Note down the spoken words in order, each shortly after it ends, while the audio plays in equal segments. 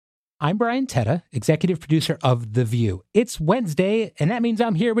I'm Brian Tetta, executive producer of The View. It's Wednesday, and that means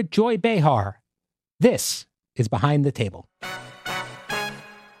I'm here with Joy Behar. This is Behind the Table.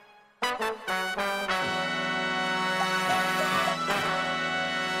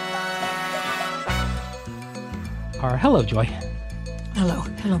 Hello, Joy.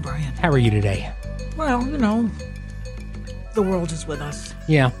 Hello, Brian. How are you today? Well, the world is with us.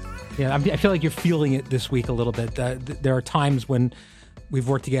 Yeah. I feel like you're feeling it this week a little bit. There are times when we've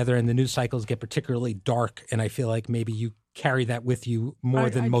worked together and the news cycles get particularly dark, and I feel like maybe you carry that with you more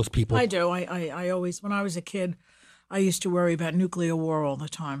than most people. I do. I always, when I was a kid, I used to worry about nuclear war all the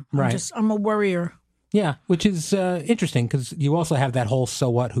time. Right. I'm a worrier. Yeah, which is interesting because you also have that whole "so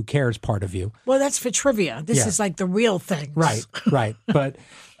what, who cares" part of you. Well, that's for trivia. This is like the real thing. Right. But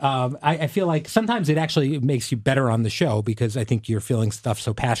I feel like sometimes it actually makes you better on the show because I think you're feeling stuff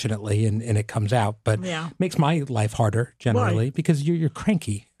so passionately and it comes out. But makes my life harder generally because you're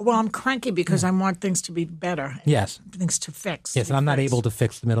cranky. Well, I'm cranky because I want things to be better. Yes. Things to fix. Yes, and I'm not able to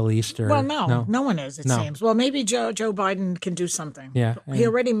fix the Middle East. Well, no one is, it seems. Well, maybe Joe Biden can do something. Yeah. He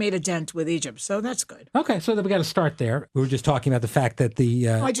already made a dent with Egypt, so that's good. Okay, so then we got to start there. We were just talking about the fact that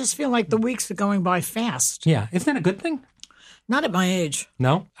I just feel like the weeks are going by fast. Yeah. Isn't that a good thing? Not at my age.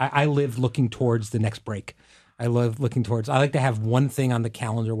 No? I live looking towards the next break. I like to have one thing on the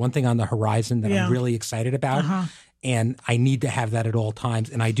calendar, one thing on the horizon that I'm really excited about. Uh-huh. And I need to have that at all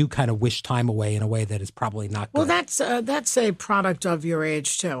times. And I do kind of wish time away in a way that is probably not good. Well, that's a product of your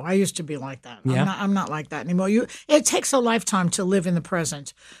age, too. I used to be like that. Yeah. I'm not like that anymore. It takes a lifetime to live in the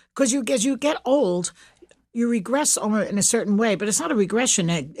present. Because as you get old, you regress in a certain way. But it's not a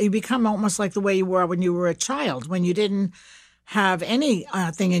regression. You become almost like the way you were when you were a child, when you didn't have any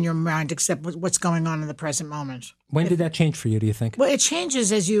thing in your mind except what's going on in the present moment. When did that change for you, do you think? Well, it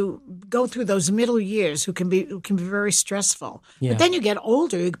changes as you go through those middle years, who can be very stressful. Yeah. But then you get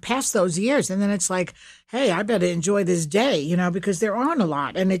older, you pass those years, and then it's like, hey, I better enjoy this day, because there aren't a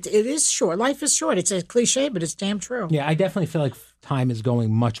lot, and it is short. Life is short. It's a cliche, but it's damn true. Yeah, I definitely feel like time is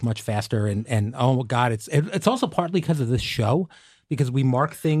going much, much faster, and oh my God, it's also partly because of this show. Because we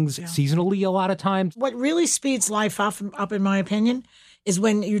mark things seasonally a lot of times. What really speeds life up, in my opinion, is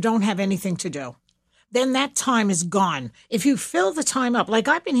when you don't have anything to do. Then that time is gone. If you fill the time up, like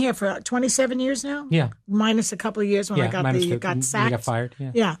I've been here for 27 years now. Yeah. Minus a couple of years when I got sacked. You got fired.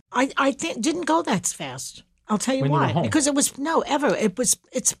 Yeah. Yeah. I didn't go that fast. I'll tell you why. Because the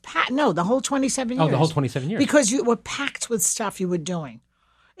whole 27 years. Oh, the whole 27 years. Because you were packed with stuff you were doing.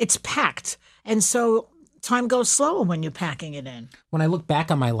 It's packed. And so time goes slower when you're packing it in. When I look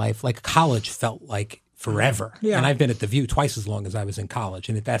back on my life, like college felt like forever. Yeah. And I've been at The View twice as long as I was in college.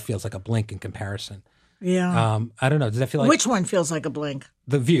 And that feels like a blink in comparison. Yeah. I don't know. Does that feel like... Which one feels like a blink?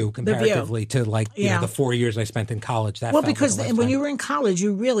 The View, comparatively to the 4 years I spent in college. Because when you were in college,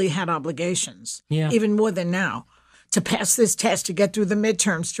 you really had obligations. Yeah. Even more than now. To pass this test, to get through the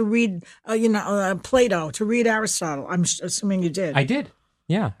midterms, to read, Plato, to read Aristotle. I'm assuming you did. I did.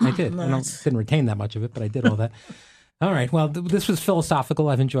 Yeah, I did. I didn't retain that much of it, but I did all that. All right. Well, this was philosophical.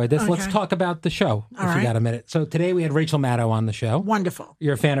 I've enjoyed this. Okay. Let's talk about the show, if you got a minute. So today we had Rachel Maddow on the show. Wonderful.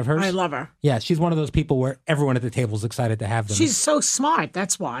 You're a fan of hers? I love her. Yeah, she's one of those people where everyone at the table is excited to have them. She's so smart.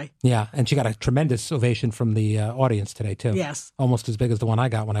 That's why. Yeah, and she got a tremendous ovation from the audience today, too. Yes. Almost as big as the one I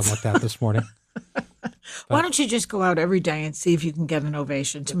got when I walked out this morning. Why don't you just go out every day and see if you can get an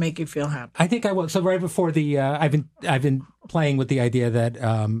ovation to make you feel happy? I think I will. So right before the, I've been playing with the idea that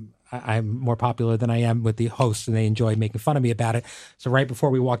I'm more popular than I am with the hosts, and they enjoy making fun of me about it. So right before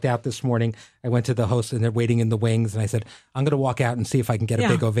we walked out this morning, I went to the host, and they're waiting in the wings, and I said, I'm going to walk out and see if I can get a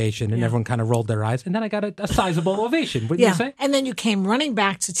big ovation. And everyone kind of rolled their eyes, and then I got a sizable ovation. Wouldn't you say? And then you came running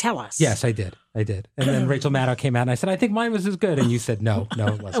back to tell us. Yes, I did. And then Rachel Maddow came out, and I said, I think mine was as good. And you said, no,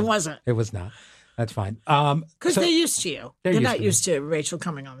 it wasn't. It wasn't. It was not. That's fine. Because they're used to you. They're not used to Rachel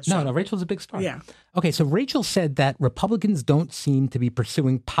coming on the show. No, Rachel's a big star. Yeah. Okay, so Rachel said that Republicans don't seem to be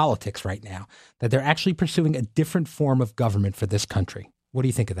pursuing politics right now, that they're actually pursuing a different form of government for this country. What do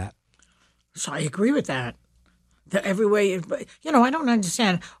you think of that? So I agree with that. Every way, I don't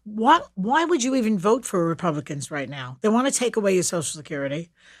understand. Why would you even vote for Republicans right now? They want to take away your Social Security.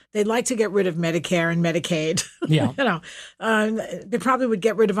 They'd like to get rid of Medicare and Medicaid. Yeah. They probably would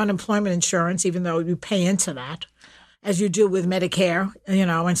get rid of unemployment insurance, even though you pay into that, as you do with Medicare,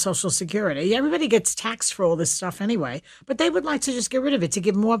 and Social Security. Everybody gets taxed for all this stuff anyway, but they would like to just get rid of it, to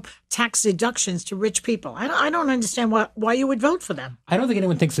give more tax deductions to rich people. I don't understand why you would vote for them. I don't think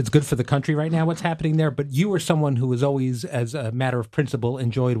anyone thinks it's good for the country right now, what's happening there, but you are someone who has always, as a matter of principle,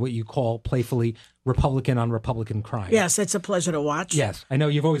 enjoyed what you call playfully Republican on Republican crime. Yes, it's a pleasure to watch. Yes, I know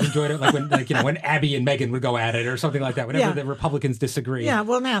you've always enjoyed it, like when when Abby and Meghan would go at it or something like that. Whenever the Republicans disagree. Yeah,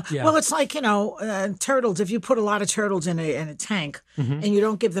 well, it's like turtles. If you put a lot of turtles in a tank and you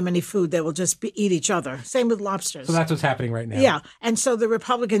don't give them any food, they will just eat each other. Same with lobsters. So that's what's happening right now. Yeah, and so the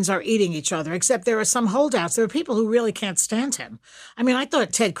Republicans are eating each other. Except there are some holdouts. There are people who really can't stand him. I mean, I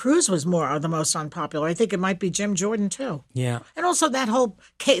thought Ted Cruz was the most unpopular. I think it might be Jim Jordan too. Yeah, and also that whole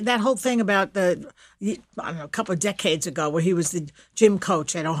thing about I don't know, a couple of decades ago where he was the gym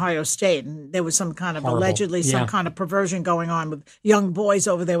coach at Ohio State and there was some kind of allegedly some kind of perversion going on with young boys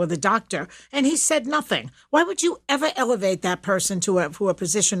over there with a doctor and he said nothing. Why would you ever elevate that person to a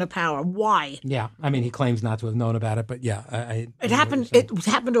position of power? Why? Yeah, I mean, he claims not to have known about it, but yeah. It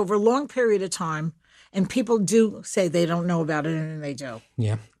happened over a long period of time and people do say they don't know about it and they do.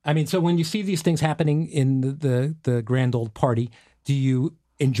 Yeah. I mean, so when you see these things happening in the grand old party, do you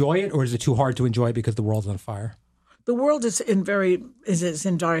enjoy it, or is it too hard to enjoy because the world's on fire? The world is in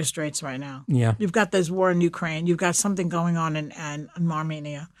dire straits right now. Yeah, you've got this war in Ukraine. You've got something going on in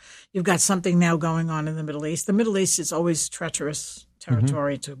Armenia. You've got something now going on in the Middle East. The Middle East is always treacherous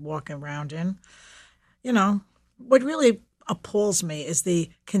territory to walk around in. What really appalls me is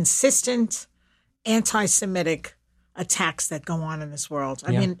the consistent anti-Semitic attacks that go on in this world.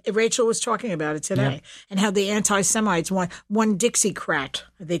 I mean, Rachel was talking about it today and how the anti-Semites, one Dixiecrat,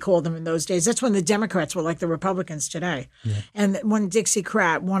 they called them in those days. That's when the Democrats were like the Republicans today. Yeah. And one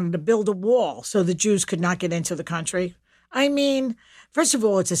Dixiecrat wanted to build a wall so the Jews could not get into the country. I mean, first of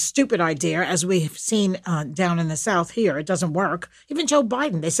all, it's a stupid idea, as we've seen down in the South here. It doesn't work. Even Joe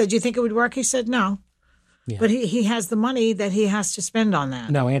Biden, they said, "Do you think it would work?" He said, "No." Yeah. But he has the money that he has to spend on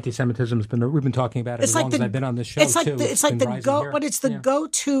that. No, anti-Semitism we've been talking about it as long as I've been on this show, it's the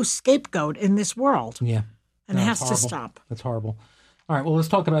go-to scapegoat in this world. Yeah. And it has to stop. That's horrible. All right, well, let's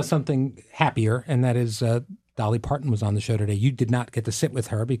talk about something happier, and that is Dolly Parton was on the show today. You did not get to sit with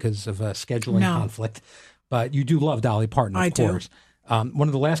her because of a scheduling conflict, but you do love Dolly Parton, of course. One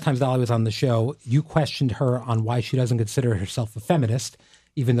of the last times Dolly was on the show, you questioned her on why she doesn't consider herself a feminist,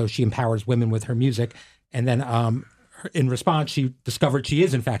 even though she empowers women with her music. And then in response, she discovered she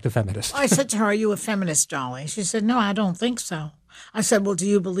is, in fact, a feminist. I said to her, "Are you a feminist, Dolly?" She said, "No, I don't think so." I said, "Well, do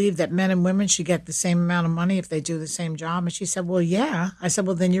you believe that men and women should get the same amount of money if they do the same job?" And she said, "Well, yeah." I said,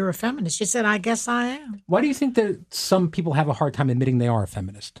 "Well, then you're a feminist." She said, "I guess I am." Why do you think that some people have a hard time admitting they are a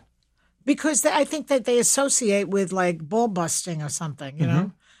feminist? Because I think that they associate with like ball busting or something, you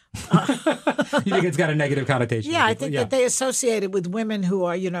know? You think it's got a negative connotation? Yeah, I think that they associate it with women who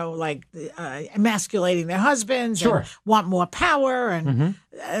are, emasculating their husbands and want more power. And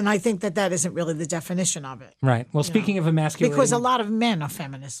I think that isn't really the definition of it. Right. Well, speaking of emasculating... Because a lot of men are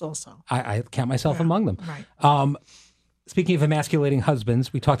feminists also. I count myself among them. Right. Speaking of emasculating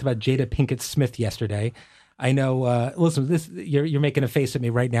husbands, we talked about Jada Pinkett Smith yesterday. I know, listen, you're making a face at me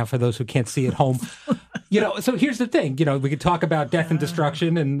right now for those who can't see at home. So here's the thing. We could talk about death and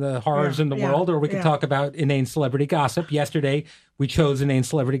destruction and the horrors in the world, or we could talk about inane celebrity gossip. Yesterday, we chose inane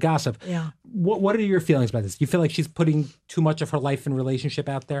celebrity gossip. Yeah. What are your feelings about this? Do you feel like she's putting too much of her life and relationship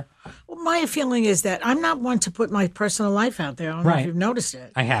out there? Well, my feeling is that I'm not one to put my personal life out there. I don't know if you've noticed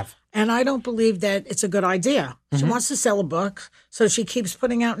it. I have. And I don't believe that it's a good idea. She wants to sell a book, so she keeps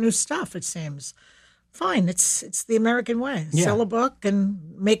putting out new stuff, it seems. Fine, it's the American way. Yeah. Sell a book and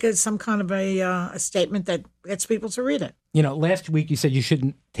make some kind of a statement that gets people to read it. Last week you said you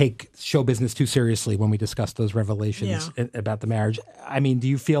shouldn't take show business too seriously when we discussed those revelations about the marriage. I mean, do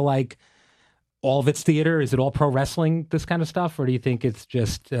you feel like all of it's theater? Is it all pro wrestling, this kind of stuff? Or do you think it's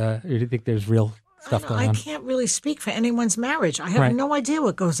just, or do you think there's real stuff going on? I can't really speak for anyone's marriage. I have no idea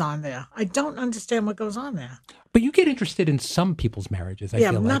what goes on there. I don't understand what goes on there. But you get interested in some people's marriages, I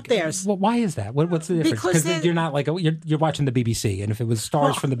feel like. Not theirs. Well, why is that? What's the difference? Because you're not like, you're watching the BBC, and if it was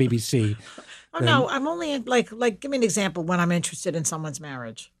stars from the BBC... No, I'm only, give me an example when I'm interested in someone's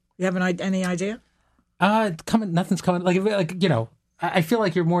marriage. You have any idea? Nothing's coming. I feel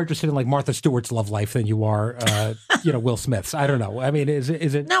like you're more interested in Martha Stewart's love life than you are, Will Smith's. I don't know. I mean, is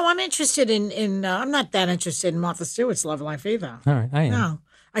it? No, I'm interested in. I'm not that interested in Martha Stewart's love life either. All right, I am. No,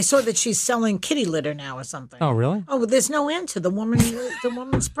 I saw that she's selling kitty litter now or something. Oh, really? Oh, well, there's no end to the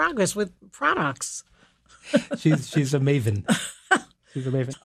woman's progress with products. She's a maven. She's a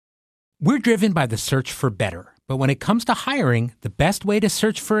maven. We're driven by the search for better, but when it comes to hiring, the best way to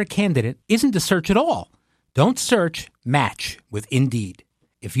search for a candidate isn't to search at all. Don't search, match with Indeed.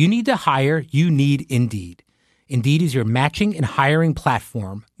 If you need to hire, you need Indeed. Indeed is your matching and hiring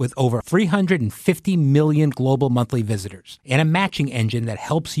platform with over 350 million global monthly visitors and a matching engine that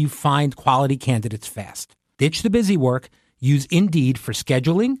helps you find quality candidates fast. Ditch the busy work. Use Indeed for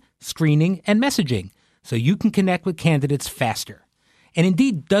scheduling, screening, and messaging so you can connect with candidates faster. And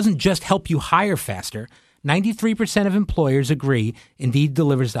Indeed doesn't just help you hire faster. 93% of employers agree Indeed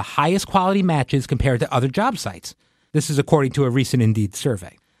delivers the highest quality matches compared to other job sites. This is according to a recent Indeed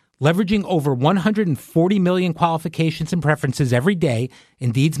survey. Leveraging over 140 million qualifications and preferences every day,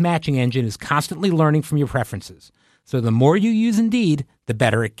 Indeed's matching engine is constantly learning from your preferences. So the more you use Indeed, the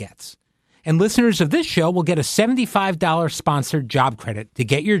better it gets. And listeners of this show will get a $75 sponsored job credit to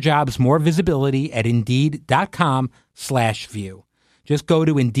get your jobs more visibility at Indeed.com/view. Just go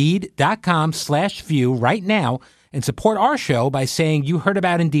to Indeed.com/view right now and support our show by saying you heard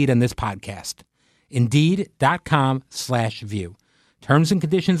about Indeed on this podcast. Indeed.com/view. Terms and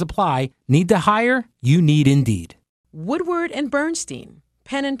conditions apply. Need to hire? You need Indeed. Woodward and Bernstein,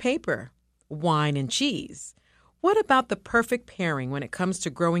 pen and paper, wine and cheese. What about the perfect pairing when it comes to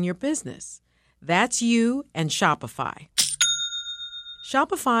growing your business? That's you and Shopify.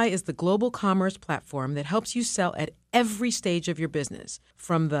 Shopify is the global commerce platform that helps you sell at every stage of your business,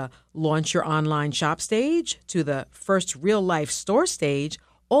 from the launch your online shop stage to the first real-life store stage,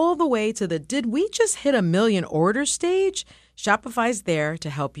 all the way to the did we just hit 1 million orders stage? Shopify's there to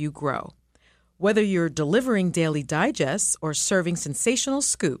help you grow. Whether you're delivering daily digests or serving sensational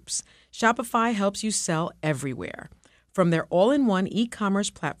scoops, Shopify helps you sell everywhere. From their all-in-one e-commerce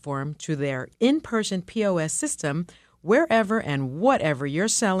platform to their in-person POS system, wherever and whatever you're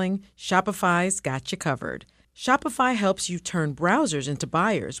selling, Shopify's got you covered. Shopify helps you turn browsers into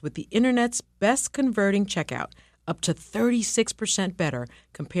buyers with the internet's best converting checkout, up to 36% better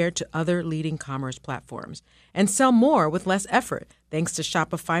compared to other leading commerce platforms. And sell more with less effort thanks to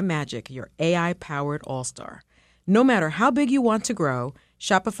Shopify Magic, your AI-powered all-star. No matter how big you want to grow,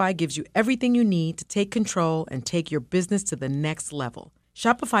 Shopify gives you everything you need to take control and take your business to the next level.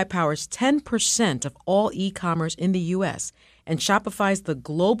 Shopify powers 10% of all e-commerce in the U.S., and Shopify's the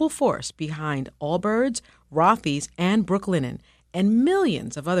global force behind Allbirds, Rothy's, and Brooklinen, and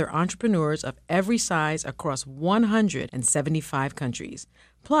millions of other entrepreneurs of every size across 175 countries.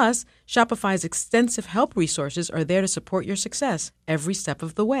 Plus, Shopify's extensive help resources are there to support your success every step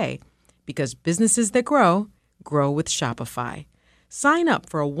of the way. Because businesses that grow, grow with Shopify. Sign up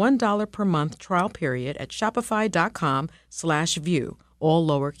for a $1 per month trial period at shopify.com/view, all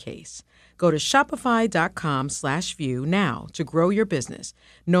lowercase. Go to shopify.com/view now to grow your business,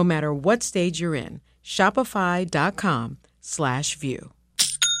 no matter what stage you're in. Shopify.com/view.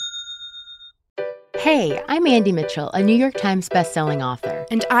 Hey, I'm Andy Mitchell, a New York Times bestselling author.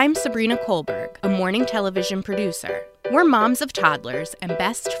 And I'm Sabrina Kohlberg, a morning television producer. We're moms of toddlers and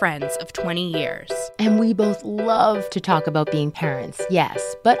best friends of 20 years. And we both love to talk about being parents,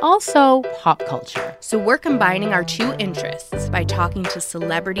 yes, but also pop culture. So we're combining our two interests by talking to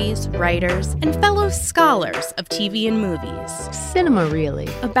celebrities, writers, and fellow scholars of TV and movies. Cinema, really.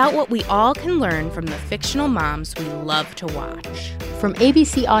 About what we all can learn from the fictional moms we love to watch. From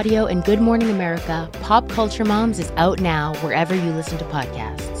ABC Audio and Good Morning America, Pop Culture Moms is out now wherever you listen to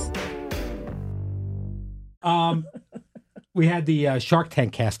podcasts. We had the Shark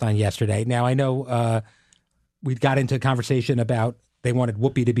Tank cast on yesterday. Now, I know we got into a conversation about they wanted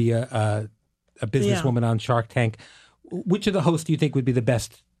Whoopi to be a businesswoman on Shark Tank. Which of the hosts do you think would be the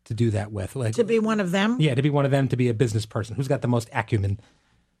best to do that with? Like, to be one of them? Yeah, to be one of them, to be a business person. Who's got the most acumen?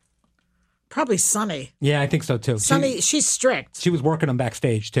 Probably Sunny. Yeah, I think so, too. Sunny, she's strict. She was working them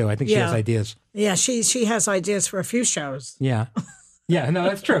backstage, too. I think she has ideas. Yeah, she has ideas for a few shows. Yeah. Yeah, no,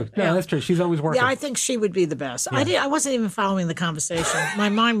 that's true. No, that's true. She's always working. Yeah, I think she would be the best. Yeah. I wasn't even following the conversation. My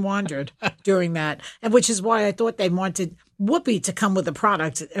mind wandered during that, and which is why I thought they wanted Whoopi to come with a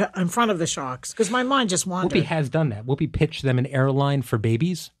product in front of the Sharks, because my mind just wandered. Whoopi has done that. Whoopi pitched them an airline for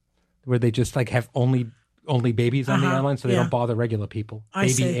babies, where they just like have only babies on the airline, so they don't bother regular people.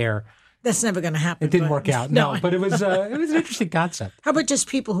 Baby Air. That's never going to happen. It didn't work out. No, but it was an interesting concept. How about just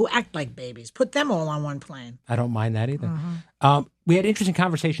people who act like babies? Put them all on one plane. I don't mind that either. We had interesting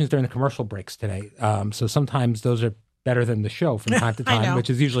conversations during the commercial breaks today. So sometimes those are better than the show from time to time, which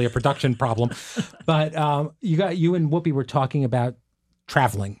is usually a production problem. But you and Whoopi were talking about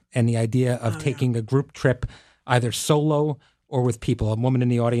traveling and the idea of taking a group trip, either solo or with people. A woman in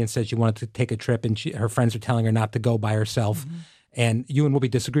the audience said she wanted to take a trip, and her friends are telling her not to go by herself. Mm-hmm. And you and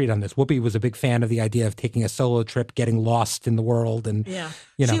Whoopi disagreed on this. Whoopi was a big fan of the idea of taking a solo trip, getting lost in the world. And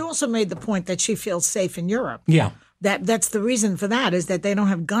she also made the point that she feels safe in Europe. Yeah. That's the reason for that, is that they don't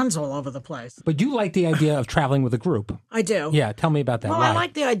have guns all over the place. But you like the idea of traveling with a group. I do. Yeah, tell me about that. Well, Why? I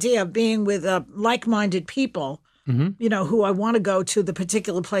like the idea of being with like-minded people, who I want to go to the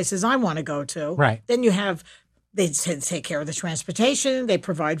particular places I want to go to. Right. Then you have They take care of the transportation. They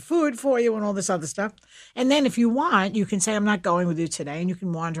provide food for you and all this other stuff. And then if you want, you can say, I'm not going with you today, and you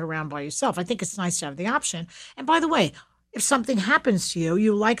can wander around by yourself. I think it's nice to have the option. And by the way, if something happens to you,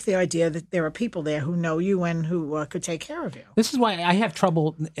 you like the idea that there are people there who know you and who could take care of you. This is why I have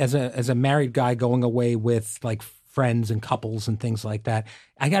trouble as a married guy going away with like friends and couples and things like that.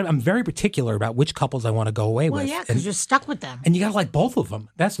 I'm very particular about which couples I want to go away with. Well, yeah, because you're stuck with them. And you got to like both of them.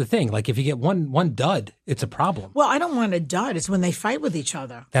 That's the thing. Like if you get one dud, it's a problem. Well, I don't want a dud. It's when they fight with each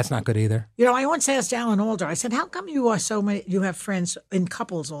other. That's not good either. You know, I once asked Alan Alda, I said, how come you have friends in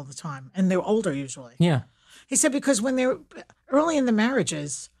couples all the time? And they're older usually. Yeah. He said, because when they're early in the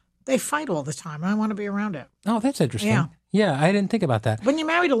marriages, they fight all the time. And I want to be around it. Oh, that's interesting. Yeah. Yeah, I didn't think about that. When you're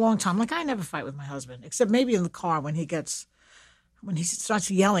married a long time, like I never fight with my husband, except maybe in the car when he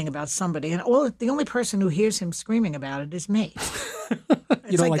starts yelling about somebody, and the only person who hears him screaming about it is me.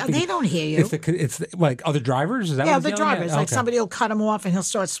 It's like they don't hear you. It's like other drivers? Is that yeah, what the he's yelling drivers. at? Like Okay. somebody will cut him off and he'll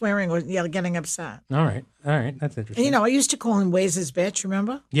start swearing or getting upset. All right. That's interesting. And, I used to call him Waze's bitch,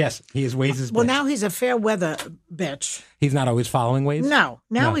 remember? Yes, he is Waze's bitch. Well, now he's a fair weather bitch. He's not always following Waze? No.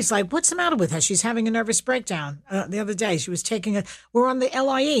 Now No. he's like, what's the matter with her? She's having a nervous breakdown. The other day, she was we're on the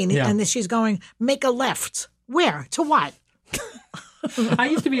LIE, and she's going, make a left. Where? To what? I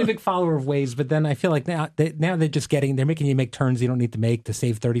used to be a big follower of Waze, but then I feel like now they're just they're making you make turns you don't need to make to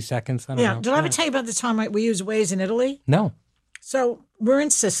save 30 seconds. I don't know. Did I ever tell you about the time we used Waze in Italy? No. So we're in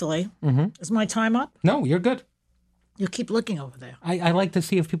Sicily. Mm-hmm. Is my time up? No, you're good. You keep looking over there. I like to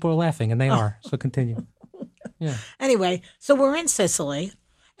see if people are laughing, and they are. So continue. Yeah. Anyway, so we're in Sicily,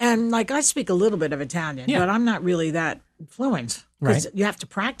 and like I speak a little bit of Italian, but I'm not really that fluent because you have to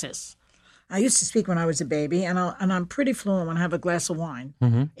practice. I used to speak when I was a baby, and I'm pretty fluent when I have a glass of wine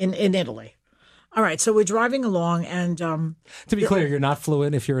in Italy. All right, so we're driving along, and to be clear, you're not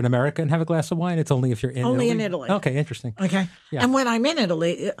fluent if you're in America and have a glass of wine. It's only if you're in only Italy. in Italy. Okay, interesting. Okay, Yeah. and when I'm in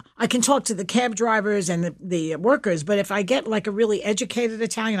Italy, I can talk to the cab drivers and the workers, but if I get like a really educated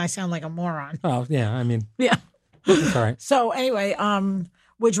Italian, I sound like a moron. Oh yeah, I mean, Yeah. it's all right. So anyway,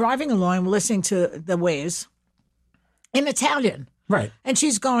 we're driving along, we're listening to the Waze in Italian. Right. And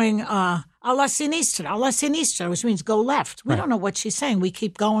she's going, alla sinistra, which means go left. We don't know what she's saying. We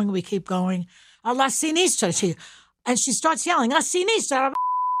keep going. Alla sinistra. She starts yelling, a sinistra.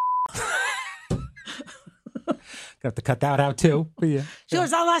 Got to cut that out too. But yeah. She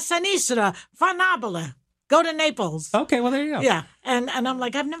goes, alla sinistra, fa Napoli. Go to Naples. Okay, well there you go. Yeah. And I'm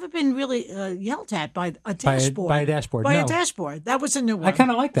like, I've never been really yelled at by a dashboard. By a dashboard. By no. a dashboard. That was a new one. I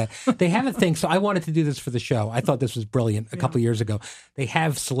kind of like that. They have a thing. So I wanted to do this for the show. I thought this was brilliant a couple of years ago. They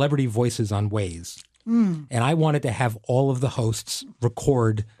have celebrity voices on Waze. And I wanted to have all of the hosts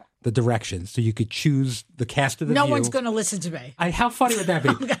record the directions so you could choose the cast of the No view. one's going to listen to me. How funny would that be?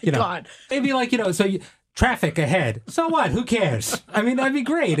 Oh, my God. It'd be like, traffic ahead. So what? Who cares? I mean, that'd be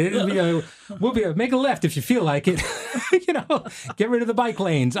great. It'd be make a left if you feel like it. Get rid of the bike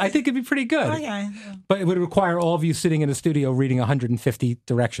lanes. I think it'd be pretty good. Okay. But it would require all of you sitting in a studio reading 150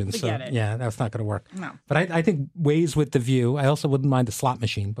 directions. Forget it. Yeah, that's not going to work. No. But I think Waze with the view. I also wouldn't mind a slot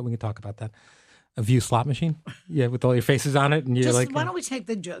machine, but we can talk about that. A view slot machine? Yeah, with all your faces on it. And you're Why don't we take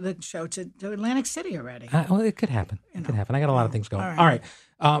the show to Atlantic City already? well, it could happen. It could happen. I got a lot of things going. All All right.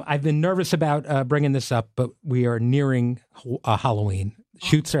 I've been nervous about bringing this up, but we are nearing Halloween.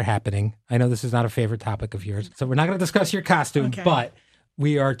 Shoots are happening. I know this is not a favorite topic of yours, so we're not going to discuss your costume, but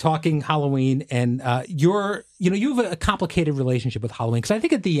we are talking Halloween, and you have a complicated relationship with Halloween because I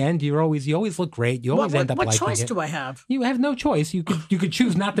think at the end you always look great. You always end up liking it. What choice do I have? You have no choice. You could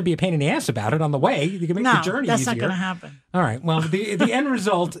choose not to be a pain in the ass about it on the way. You can make the journey that's easier. not going to happen. All right. Well, the end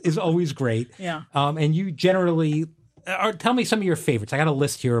result is always great. Yeah. And you generally, tell me some of your favorites. I got a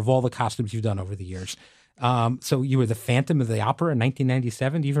list here of all the costumes you've done over the years. So you were the Phantom of the Opera in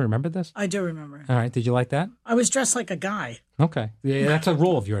 1997. Do you even remember this? I do remember. All right. Did you like that? I was dressed like a guy. Okay. Yeah, that's a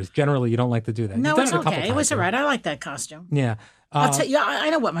rule of yours. Generally, you don't like to do that. No, You've done it's it a couple okay. It times, was all right? right. I like that costume. Yeah. I'll tell you, I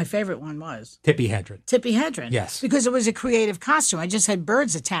know what my favorite one was. Tippi Hedren. Tippi Hedren. Yes. Because it was a creative costume. I just had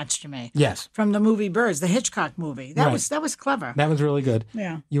birds attached to me. Yes. From the movie Birds, the Hitchcock movie. That was clever. That was really good.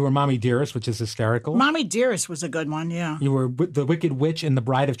 Yeah. You were Mommy Dearest, which is hysterical. Mommy Dearest was a good one, yeah. You were the Wicked Witch and the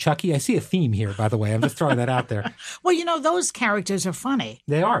Bride of Chucky. I see a theme here, by the way. I'm just throwing that out there. Well, those characters are funny.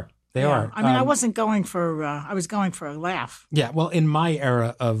 They are. They are. I mean, I wasn't going for, I was going for a laugh. Yeah, well, in my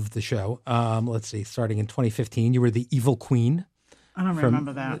era of the show, let's see, starting in 2015, you were the Evil Queen. I don't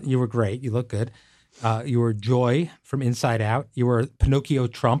remember that. You were great. You look good. You were Joy from Inside Out. You were Pinocchio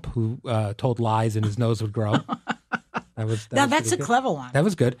Trump, who told lies and his nose would grow. That's a clever one. That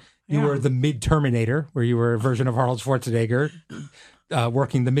was good. You were the Mid-Terminator, where you were a version of Arnold Schwarzenegger,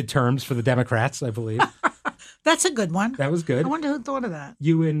 working the midterms for the Democrats, I believe. That's a good one. That was good. I wonder who thought of that.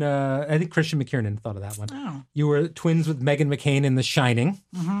 You and I think Christian McKiernan thought of that one. Oh. You were twins with Meghan McCain in The Shining.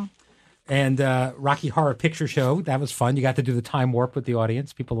 Mm-hmm. And Rocky Horror Picture Show. That was fun. You got to do the time warp with the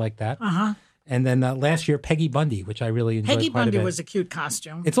audience. People like that. Uh-huh. And then last year, Peggy Bundy, which I really enjoyed Peggy quite a Bundy bit. was a cute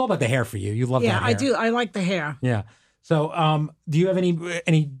costume. It's all about the hair for you. You love that hair. Yeah, I do. I like the hair. Yeah. So do you have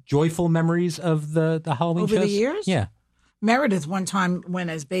any joyful memories of the Halloween Over shows? the years? Yeah. Meredith one time went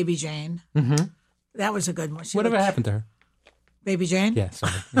as Baby Jane. Mm-hmm. That was a good one. Whatever happened to her? Baby Jane? Yeah,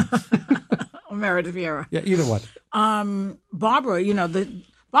 sorry. Yeah. Or Meredith Vieira. Yeah, either one. Barbara,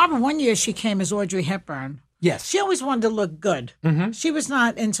 Barbara, one year she came as Audrey Hepburn. Yes. She always wanted to look good. Mm-hmm. She was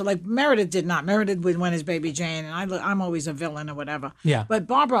not into, like, Meredith did not. Meredith went as Baby Jane, and I'm always a villain or whatever. Yeah. But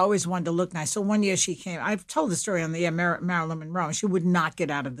Barbara always wanted to look nice. So one year she came. I've told the story on the air, Marilyn Monroe. She would not get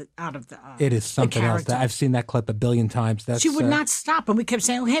out of the. It is something else. I've seen that clip a billion times. She would not stop, and we kept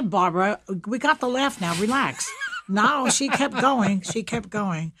saying, "Hey, Barbara, we got the laugh now. Relax." No, she kept going. She kept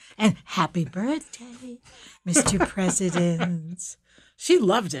going. And happy birthday, Mr. President. She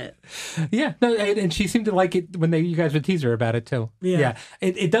loved it. Yeah, no, and she seemed to like it when you guys would tease her about it too. Yeah.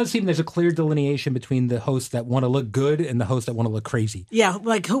 It does seem there's a clear delineation between the hosts that want to look good and the hosts that want to look crazy. Yeah,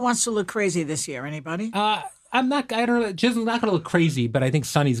 like who wants to look crazy this year? Anybody? I don't know. She's not going to look crazy, but I think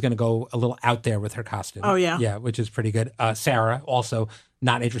Sunny's going to go a little out there with her costume. Oh, yeah? Yeah, which is pretty good. Sarah also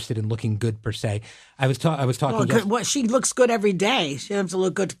not interested in looking good per se. I was talking. Well, she looks good every day. She doesn't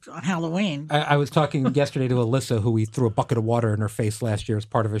look good on Halloween. I was talking yesterday to Alyssa, who we threw a bucket of water in her face last year as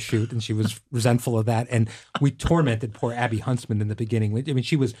part of a shoot, and she was resentful of that. And we tormented poor Abby Huntsman in the beginning. I mean,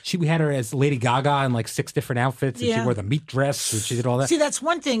 we had her as Lady Gaga in like 6 different outfits, and she wore the meat dress, and she did all that. See, that's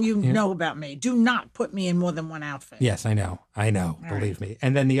one thing you know about me. Do not put me in more than one outfit. Yes, I know, believe me.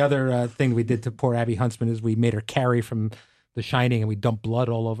 And then the other thing we did to poor Abby Huntsman is we made her Carrie from The Shining, and we dumped blood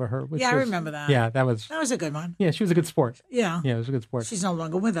all over her. I remember that. Yeah, that was a good one. Yeah, she was a good sport. Yeah. Yeah, it was a good sport. She's no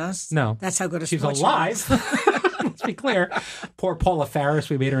longer with us. No. That's how good a She's sport alive. Let's be clear. Poor Paula Farris,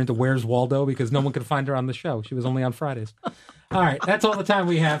 we made her into Where's Waldo because no one could find her on the show. She was only on Fridays. All right, that's all the time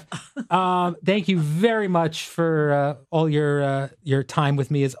we have. Thank you very much for all your time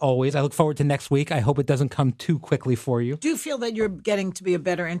with me as always. I look forward to next week. I hope it doesn't come too quickly for you. Do you feel that you're getting to be a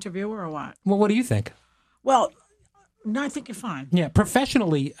better interviewer or what? Well, what do you think? Well, no, I think you're fine. Yeah,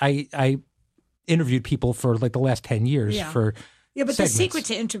 professionally, I interviewed people for like the last 10 years for but segments. the secret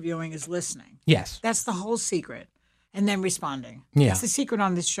to interviewing is listening. Yes. That's the whole secret. And then responding. Yeah. That's the secret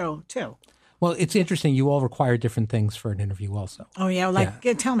on this show, too. Well, it's interesting. You all require different things for an interview also. Oh, yeah?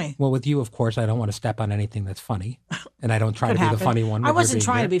 Tell me. Well, with you, of course, I don't want to step on anything that's funny. And I don't try to be the funny one. I wasn't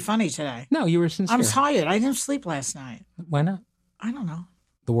trying to be funny today. No, you were sincere. I'm tired. I didn't sleep last night. Why not? I don't know.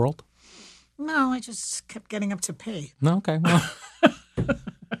 The world? No, I just kept getting up to pee. No, okay. Well,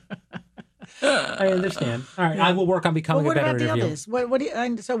 I understand. All right, I will work on becoming a better interviewer. What about the others? What do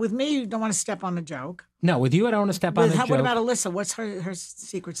you? So with me, you don't want to step on a joke. No, with you, I don't want to step on a joke. What about Alyssa? What's her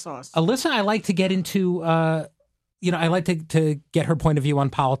secret sauce? Alyssa, I like to get into. I like to get her point of view on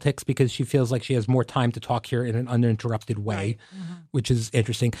politics because she feels like she has more time to talk here in an uninterrupted way, right. Mm-hmm. which is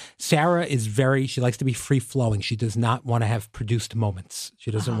interesting. Sarah is she likes to be free flowing. She does not want to have produced moments. She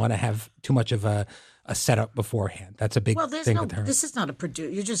doesn't want to have too much of a setup beforehand. That's a big thing with her. This is not a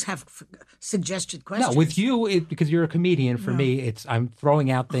produce. You just have suggested questions. No, with you, because you're a comedian. For me, I'm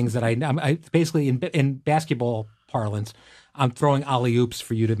throwing out things that I basically in basketball parlance. I'm throwing alley-oops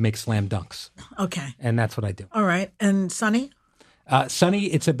for you to make slam dunks. Okay. And that's what I do. All right. And Sunny? Sunny,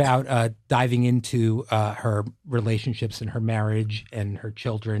 it's about diving into her relationships and her marriage and her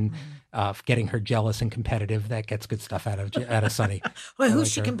children, getting her jealous and competitive. That gets good stuff out of Sunny. Well,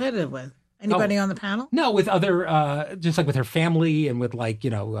 who's she competitive with? Anybody on the panel? No, with other, just like with her family and with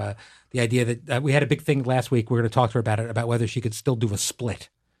the idea that we had a big thing last week. We were going to talk to her about it, about whether she could still do a split.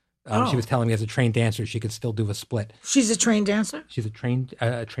 She was telling me as a trained dancer, she could still do a split. She's a trained dancer? She's a trained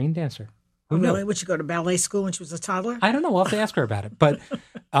dancer. Oh, really? Would she go to ballet school when she was a toddler? I don't know. We'll have to ask her about it. But,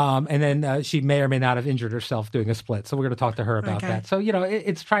 and then she may or may not have injured herself doing a split. So we're going to talk to her about that. So,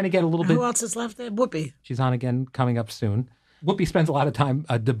 it's trying to get a little bit. Who else is left there? Whoopi. She's on again, coming up soon. Whoopi spends a lot of time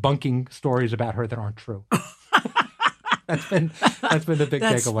debunking stories about her that aren't true. That's been the big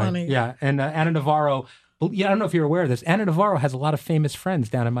That's takeaway. Funny. Yeah, and Anna Navarro. I don't know if you're aware of this. Anna Navarro has a lot of famous friends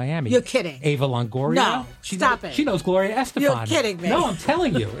down in Miami. You're kidding. Ava Longoria. No, stop it. She knows Gloria Estefan. You're kidding me. No, I'm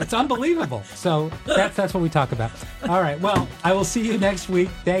telling you. It's unbelievable. So that's what we talk about. All right. Well, I will see you next week.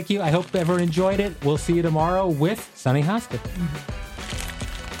 Thank you. I hope everyone enjoyed it. We'll see you tomorrow with Sunny Hostin.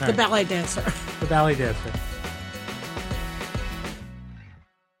 Mm-hmm. The ballet dancer. The ballet dancer.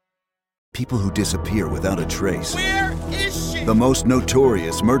 People who disappear without a trace. Where is she? The most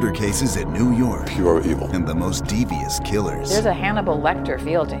notorious murder cases in New York. Pure evil. And the most devious killers. There's a Hannibal Lecter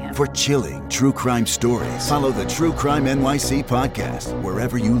feel to him. For chilling true crime stories, follow the True Crime NYC podcast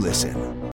wherever you listen.